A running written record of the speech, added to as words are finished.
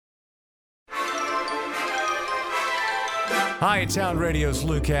Hi, it's Sound Radio's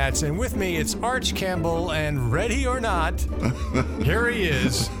Lou Katz, and with me it's Arch Campbell, and ready or not, here he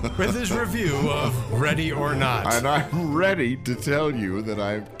is with his review of Ready or Not. And I'm ready to tell you that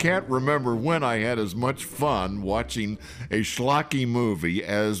I can't remember when I had as much fun watching a schlocky movie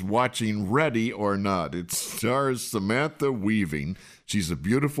as watching Ready or Not. It stars Samantha Weaving. She's a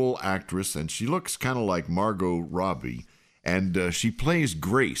beautiful actress, and she looks kind of like Margot Robbie. And she plays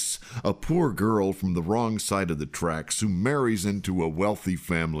Grace, a poor girl from the wrong side of the tracks who marries into a wealthy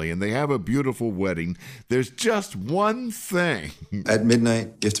family, and they have a beautiful wedding. There's just one thing. At midnight,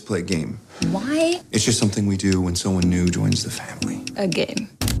 you have to play a game. Why? It's just something we do when someone new joins the family. A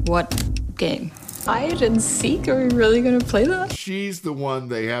game. What game? Hide and seek? Are we really going to play that? She's the one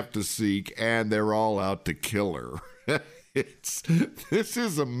they have to seek, and they're all out to kill her. This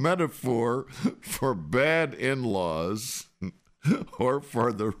is a metaphor for bad in-laws or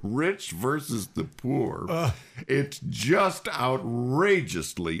for the rich versus the poor. It's just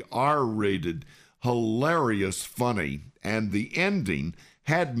outrageously R-rated, hilarious, funny, and the ending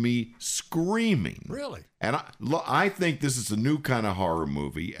had me screaming. Really? And I think this is a new kind of horror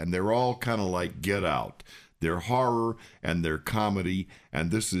movie, and they're all kind of like Get Out. They're horror and they're comedy,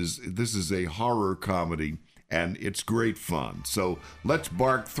 and this is a horror comedy. And it's great fun. So let's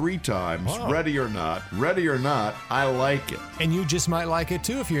bark 3 times. Wow. Ready or not, I like it. And you just might like it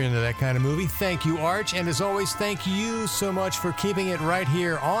too if you're into that kind of movie. Thank you, Arch. And as always, thank you so much for keeping it right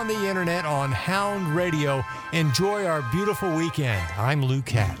here on the internet on Hound Radio. Enjoy our beautiful weekend. I'm Lou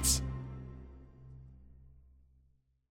Katz.